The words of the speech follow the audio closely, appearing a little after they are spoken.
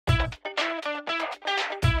Hello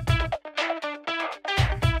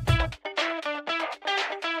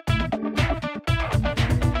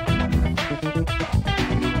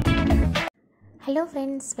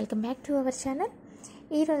friends, welcome back to our channel.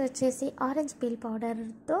 ఈరోజు వచ్చేసి orange peel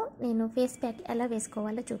పౌడర్తో నేను ఫేస్ ప్యాక్ ఎలా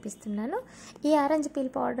వేసుకోవాలో చూపిస్తున్నాను. ఈ ఆరెంజ్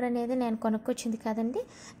పీల్ పౌడర్ అనేది నేను కొనుక్కొచ్చింది కాదండి.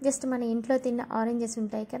 జస్ట్ మన ఇంట్లో తిన్న ఆరెంజెస్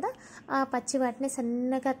ఉంటాయి కదా, ఆ పచ్చి వాటిని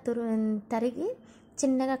సన్నగా తరిగి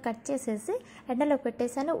చిన్నగా కట్ చేసేసి ఎండలో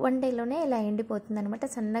పెట్టేసాను. 1 డేలోనే ఇలా ఎండిపోతుంది అనమాట.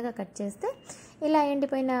 సన్నగా కట్ చేస్తే ఇలా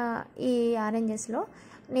ఎండిపోయిన ఈ ఆరెంజెస్లో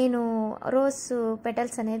నేను రోజ్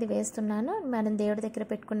పెటల్స్ అనేది వేస్తున్నాను. మనం దేవుడి దగ్గర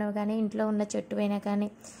పెట్టుకున్నవి కానీ, ఇంట్లో ఉన్న చెట్టువైనా కానీ,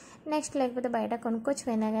 నెక్స్ట్ లేకపోతే బయట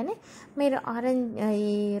కొనుక్కొచ్చిపోయినా కానీ మీరు ఈ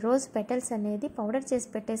రోజ్ పెటల్స్ అనేది పౌడర్ చేసి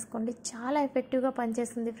పెట్టేసుకోండి. చాలా ఎఫెక్టివ్గా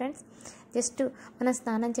పనిచేస్తుంది ఫ్రెండ్స్. జస్ట్ మనం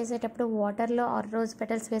స్నానం చేసేటప్పుడు వాటర్లో రోజ్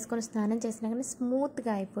పెటల్స్ వేసుకొని స్నానం చేసినా కానీ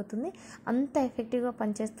స్మూత్గా అయిపోతుంది. అంత ఎఫెక్టివ్గా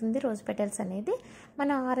పనిచేస్తుంది రోజ్ పెటల్స్ అనేది.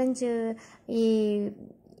 మన ఆరెంజ్ ఈ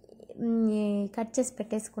కట్ చేసి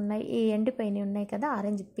పెట్టేసుకున్న ఈ ఎండిపోయినవి ఉన్నాయి కదా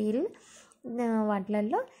ఆరెంజ్ పీల్,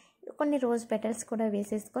 వాటిలలో కొన్ని రోజ్ పెటల్స్ కూడా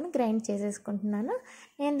వేసేసుకొని గ్రైండ్ చేసేసుకుంటున్నాను.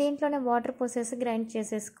 నేను దీంట్లోనే వాటర్ పోసేసి గ్రైండ్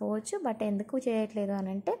చేసేసుకోవచ్చు. బట్ ఎందుకు చేయట్లేదు అని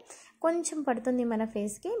అంటే కొంచెం పడుతుంది మన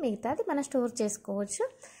ఫేస్కి, మిగతాది మనం స్టోర్ చేసుకోవచ్చు.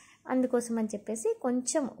 అందుకోసం అని చెప్పేసి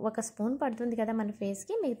కొంచెం 1 స్పూన్ పడుతుంది కదా మన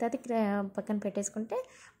ఫేస్కి, మిగతాది పక్కన పెట్టేసుకుంటే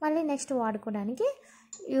మళ్ళీ నెక్స్ట్ వాడుకోవడానికి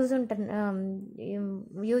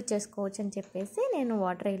యూజ్ చేసుకోవచ్చు అని చెప్పేసి నేను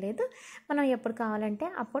వాటర్ వేయలేదు. మనం ఎప్పుడు కావాలంటే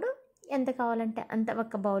అప్పుడు, ఎంత కావాలంటే అంత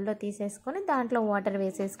ఒక బౌల్లో తీసేసుకొని దాంట్లో వాటర్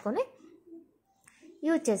వేసేసుకొని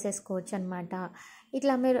యూజ్ చేసేసుకోవచ్చు అనమాట.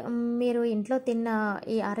 ఇట్లా మీరు ఇంట్లో తిన్న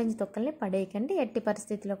ఈ ఆరెంజ్ తొక్కల్ని పడేయకండి. ఎట్టి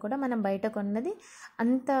పరిస్థితిలో కూడా మనం బయట కొన్నది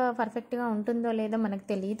అంత పర్ఫెక్ట్గా ఉంటుందో లేదో మనకు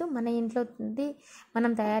తెలియదు. మన ఇంట్లోది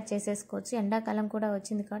మనం తయారు చేసేసుకోవచ్చు. ఎండాకాలం కూడా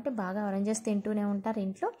వచ్చింది కాబట్టి బాగా ఆరెంజెస్ తింటూనే ఉంటారు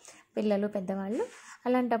ఇంట్లో పిల్లలు, పెద్దవాళ్ళు.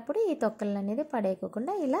 అలాంటప్పుడు ఈ తొక్కలు అనేది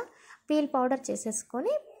పడేయకుండా ఇలా పీల్ పౌడర్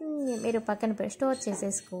చేసేసుకొని మీరు పక్కన స్టోర్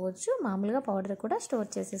చేసేసుకోవచ్చు. మామూలుగా పౌడర్ కూడా స్టోర్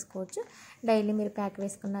చేసేసుకోవచ్చు. డైలీ మీరు ప్యాక్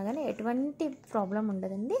వేసుకున్నా కానీ ఎటువంటి ప్రాబ్లం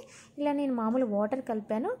ఉండదండి. ఇలా నేను మామూలు వాటర్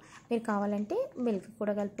కలిపాను. మీరు కావాలంటే మిల్క్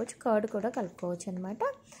కూడా కలుపుకోవచ్చు, కర్డ్ కూడా కలుపుకోవచ్చు అనమాట.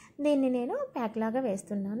 దీన్ని నేను ప్యాక్ లాగా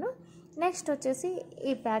వేస్తున్నాను. నెక్స్ట్ వచ్చేసి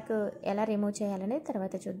ఈ ప్యాక్ ఎలా రిమూవ్ చేయాలనేది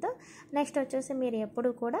తర్వాత చూద్దాం. నెక్స్ట్ వచ్చేసి మీరు ఎప్పుడు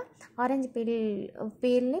కూడా ఆరెంజ్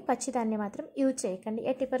పీల్ని పచ్చిదాన్ని మాత్రం యూజ్ చేయకండి.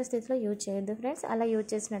 ఎట్టి పరిస్థితుల్లో యూజ్ చేయొద్దు ఫ్రెండ్స్. అలా యూజ్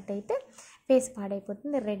చేసినట్టయితే ఫేస్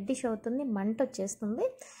పాడైపోతుంది, రెడ్డిష్ అవుతుంది, మంట వచ్చేస్తుంది.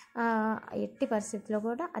 ఎట్టి పరిస్థితుల్లో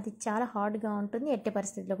కూడా అది చాలా హార్డ్గా ఉంటుంది. ఎట్టి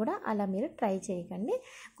పరిస్థితుల్లో కూడా అలా మీరు ట్రై చేయకండి.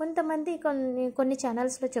 కొంతమంది కొన్ని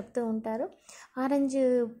ఛానల్స్లో చెప్తూ ఉంటారు, ఆరెంజ్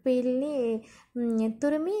పీల్ని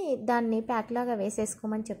తురిమి దాన్ని ప్యాక్ లాగా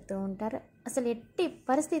వేసేసుకోమని చెప్తూ ఉంటారు. అసలు ఎట్టి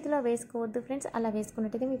పరిస్థితిలో వేసుకోవద్దు ఫ్రెండ్స్. అలా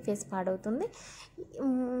వేసుకున్నట్టయితే మీ ఫేస్ పాడవుతుంది.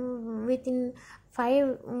 వితిన్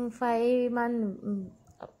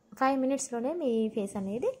 5 మినిట్స్లోనే మీ ఫేస్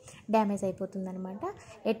అనేది డ్యామేజ్ అయిపోతుంది అనమాట.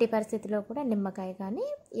 ఎట్టి పరిస్థితిలో కూడా నిమ్మకాయ కానీ,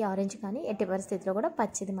 ఈ ఆరెంజ్ కానీ ఎట్టి పరిస్థితిలో కూడా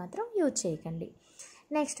పచ్చిది మాత్రం యూజ్ చేయకండి.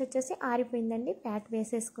 నెక్స్ట్ వచ్చేసి ఆరిపోయిందండి, ప్యాక్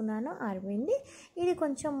వేసేసుకున్నాను, ఆరిపోయింది. ఇది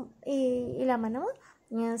కొంచెం ఇలా మనం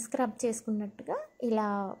స్క్రబ్ చేసుకున్నట్టుగా ఇలా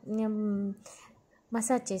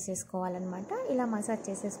మసాజ్ చేసేసుకోవాలన్నమాట. ఇలా మసాజ్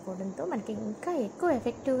చేసేసుకోవడంతో మనకి ఇంకా ఎక్కువ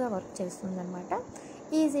ఎఫెక్టివ్గా వర్క్ చేస్తుందన్నమాట.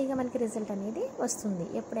 ఈజీగా మనకి రిజల్ట్ అనేది వస్తుంది.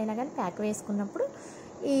 ఎప్పుడైనా కానీ ప్యాక్ వేసుకున్నప్పుడు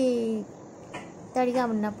ఈ తడిగా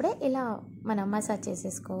ఉన్నప్పుడే ఇలా మనం మసాజ్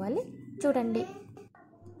చేసేసుకోవాలి. చూడండి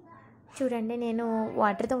నేను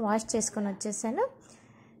వాటర్తో వాష్ చేసుకొని వచ్చేసాను.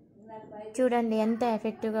 చూడండి ఎంత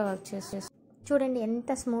ఎఫెక్టివ్గా వర్క్ చేస్తుంది. చూడండి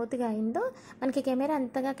ఎంత స్మూత్గా అయిందో. మనకి కెమెరా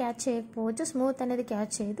అంతగా క్యాచ్ చేయకపోవచ్చు, స్మూత్ అనేది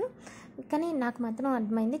క్యాచ్ చేయదు, కానీ నాకు మాత్రం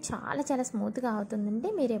అర్థమైంది చాలా చాలా స్మూత్గా అవుతుందండి.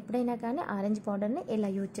 మీరు ఎప్పుడైనా కానీ ఆరెంజ్ పౌడర్ని ఇలా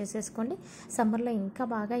యూజ్ చేసేసుకోండి. సమ్మర్లో ఇంకా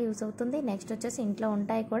బాగా యూజ్ అవుతుంది. నెక్స్ట్ వచ్చేసి ఇంట్లో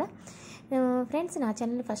ఉంటాయి కూడా. ఫ్రెండ్స్, నా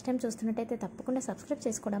ఛానల్ని ఫస్ట్ టైం చూస్తున్నట్టయితే తప్పకుండా సబ్స్క్రైబ్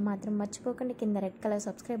చేసుకోవడం మాత్రం మర్చిపోకండి. కింద రెడ్ కలర్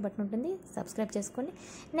సబ్స్క్రైబ్ బటన్ ఉంటుంది, సబ్స్క్రైబ్ చేసుకోండి.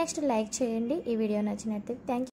 నెక్స్ట్ లైక్ చేయండి ఈ వీడియో నచ్చినట్టయితే. Thank you.